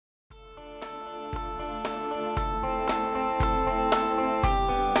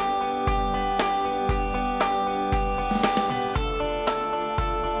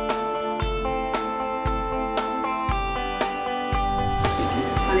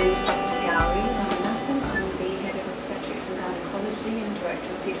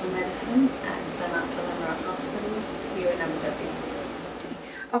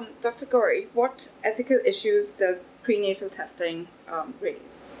Dr. Gowri, what ethical issues does prenatal testing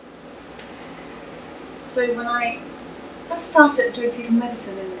raise? So when I first started doing fetal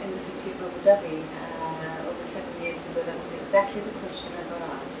medicine in the city of Abu Dhabi over 7 years ago, that was exactly the question I got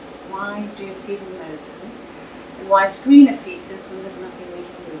asked. Why do fetal medicine? And why screen a fetus when there's nothing we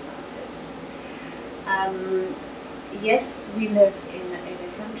can do about it? Yes, we live in a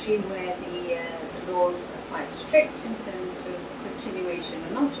country where the laws are quite strict in terms of continuation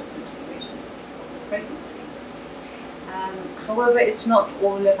or not of continuation of the pregnancy. However, it's not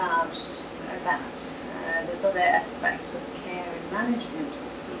all about that. There's other aspects of care and management of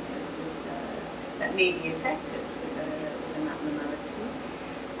fetus that may be affected with an abnormality.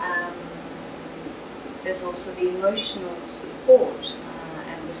 There's also the emotional support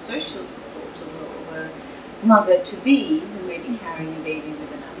and the social support of a mother-to-be who may be carrying a baby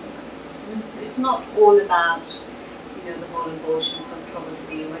with an abnormality. So it's not all about, the whole abortion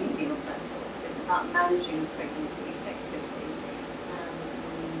controversy or anything of that sort. It's about managing pregnancy effectively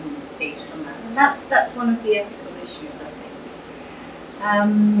based on that. And that's one of the ethical issues, I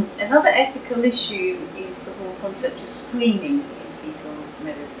think. Another ethical issue is the whole concept of screening in fetal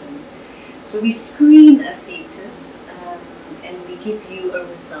medicine. So we screen a fetus and we give you a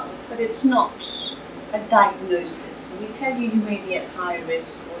result, but it's not a diagnosis. So we tell you may be at high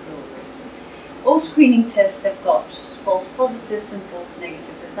risk or low risk. All screening tests have got false positives and false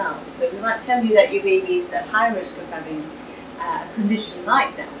negative results. So we might tell you that your baby is at high risk of having a condition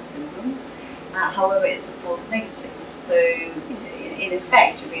like Down syndrome. However, it's a false negative. So in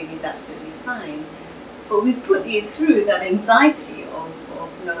effect, your baby is absolutely fine. But we put you through that anxiety of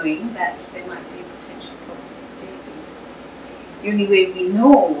knowing that there might be a potential problem with the baby. The only way we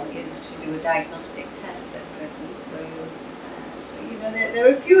know is to do a diagnostic test at present. So there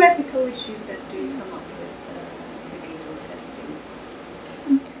are a few ethical issues that do come up with prenatal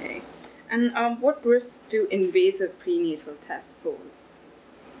testing. Okay. And what risks do invasive prenatal tests pose?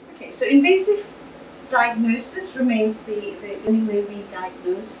 Okay, so invasive diagnosis remains the only way we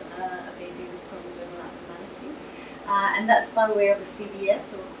diagnose a baby with chromosomal abnormality. And that's by way of a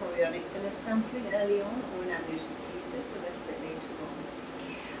CBS or a chorionic villus sampling early on, or an amniocentesis a little bit later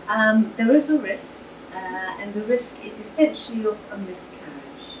on. There is a risk, and the risk is essentially of a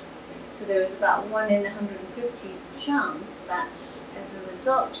miscarriage. So there is about 1 in 150 chance that as a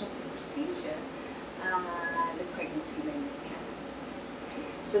result of the procedure, the pregnancy may miscarry.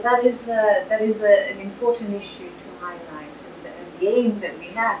 So that is an important issue to highlight, and the aim that we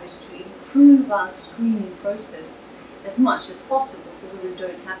have is to improve our screening process as much as possible, so that we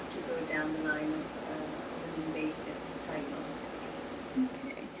don't have to go down the line of an invasive diagnostic.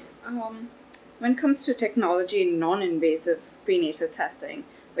 Okay. When it comes to technology in non-invasive prenatal testing,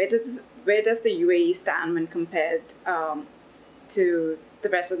 where does the UAE stand when compared to the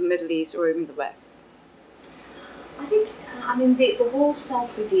rest of the Middle East or even the West? I think, the whole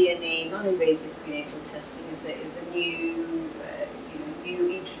cell-free DNA, non-invasive prenatal testing is a new,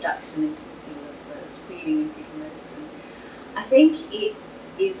 new introduction into the field of screening in fetal medicine. I think it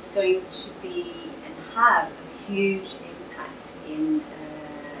is going to be and have a huge impact in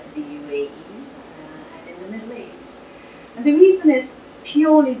the UAE and in the Middle East. And the reason is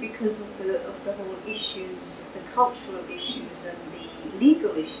purely because of the whole issues, the cultural issues and the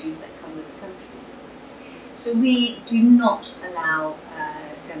legal issues that come with the country. So we do not allow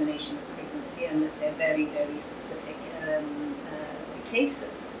termination of pregnancy unless they're very, very specific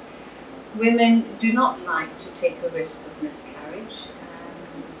cases. Women do not like to take a risk of miscarriage,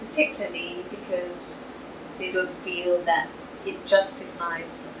 particularly because they don't feel that it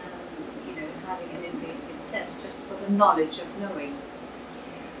justifies having an invasive test just for the knowledge of knowing.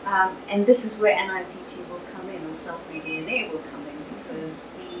 And this is where NIPT will come in, or cell-free DNA will come in, because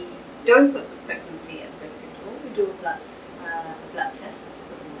we don't put the pregnancy at risk at all. We do a blood test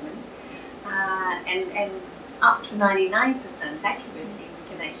for the woman, and up to 99% accuracy,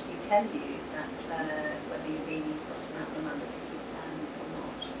 we can actually tell you that whether your baby's got an abnormality or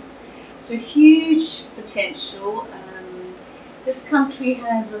not. So huge potential. This country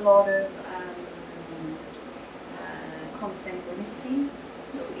has a lot of consanguinity,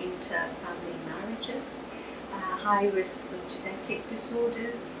 so inter-family marriages, high risks of genetic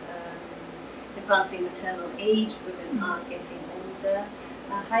disorders, advancing maternal age, women are getting older,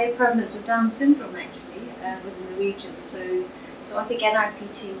 higher prevalence of Down syndrome actually within the region. So I think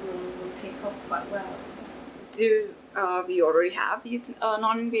NIPT will take off quite well. Do we already have these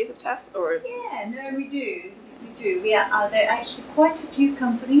non-invasive tests, or? Yeah, no, we do. There are actually quite a few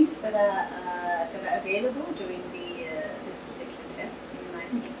companies that are available doing this particular test,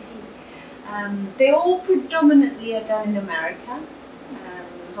 the NIPT. They all predominantly are done in America.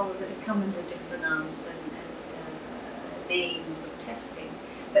 however, they come under different names and names of testing.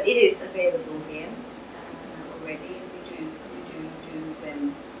 But it is available here already, and we do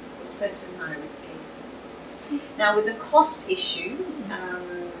them for certain high-risk cases. Now, with the cost issue,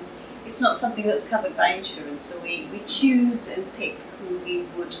 it's not something that's covered by insurance, so we choose and pick who we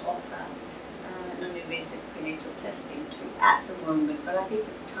would offer non-invasive prenatal testing to at the moment, but I think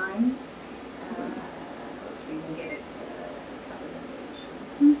with time, hopefully we'll get it covered under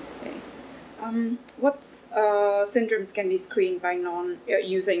insurance. Okay. What syndromes can be screened by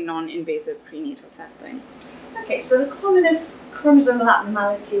using non-invasive prenatal testing? Okay, so the commonest chromosomal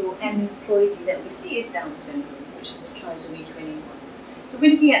abnormality or aneuploidy that we see is Down syndrome, which is a trisomy 21. So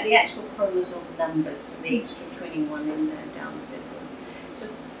we're looking at the actual chromosome numbers, the extra 21 in Down syndrome. So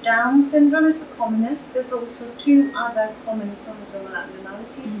Down syndrome is the commonest. There's also two other common chromosomal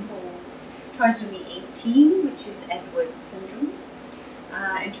abnormalities called trisomy 18, which is Edwards syndrome,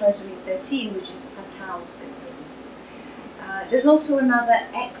 and trisomy 13, which is Fetal syndrome. There's also another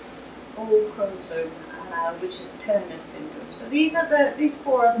XO chromosome, which is Turner syndrome. So these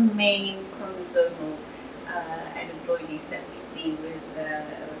four are the main chromosomal aneuploidies that we see with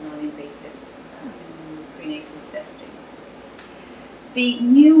non-invasive prenatal testing. The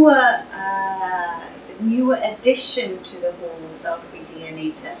newer addition to the whole cell-free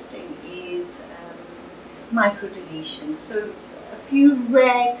DNA testing is microdeletion. So a few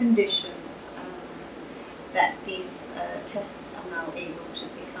rare conditions that these tests are now able to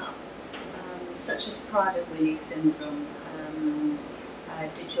pick up, such as Prader-Willi syndrome,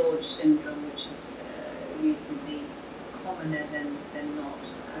 DeGeorge syndrome, which is reasonably commoner than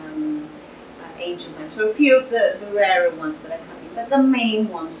not, Angelman. So a few of the rarer ones that are coming, but the main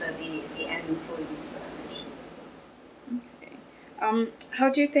ones are the aneuploidies that I mentioned. Okay. How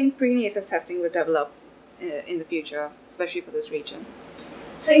do you think prenatal testing will develop in the future, especially for this region?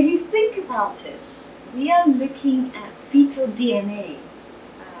 So if you think about it, we are looking at fetal DNA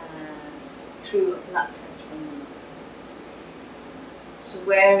through a blood test from the mother. So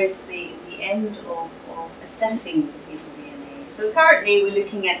where is the end of assessing the fetal DNA? So currently we're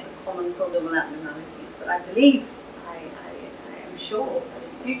looking at the common chromosomal abnormalities, but I believe, I am sure that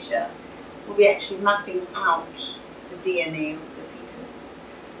in the future we'll be actually mapping out the DNA of the fetus.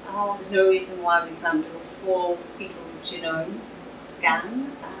 There's no reason why we can't do a full fetal genome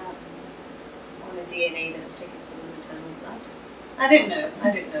scan on a DNA that's taken from the maternal blood. I don't know.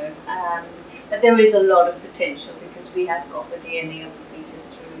 But there is a lot of potential because we have got the DNA of the fetus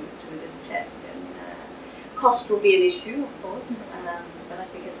through this test, and cost will be an issue, of course. But I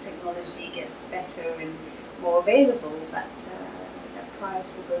think as technology gets better and more available, that price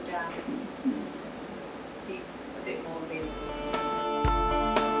will go down and be a bit more available.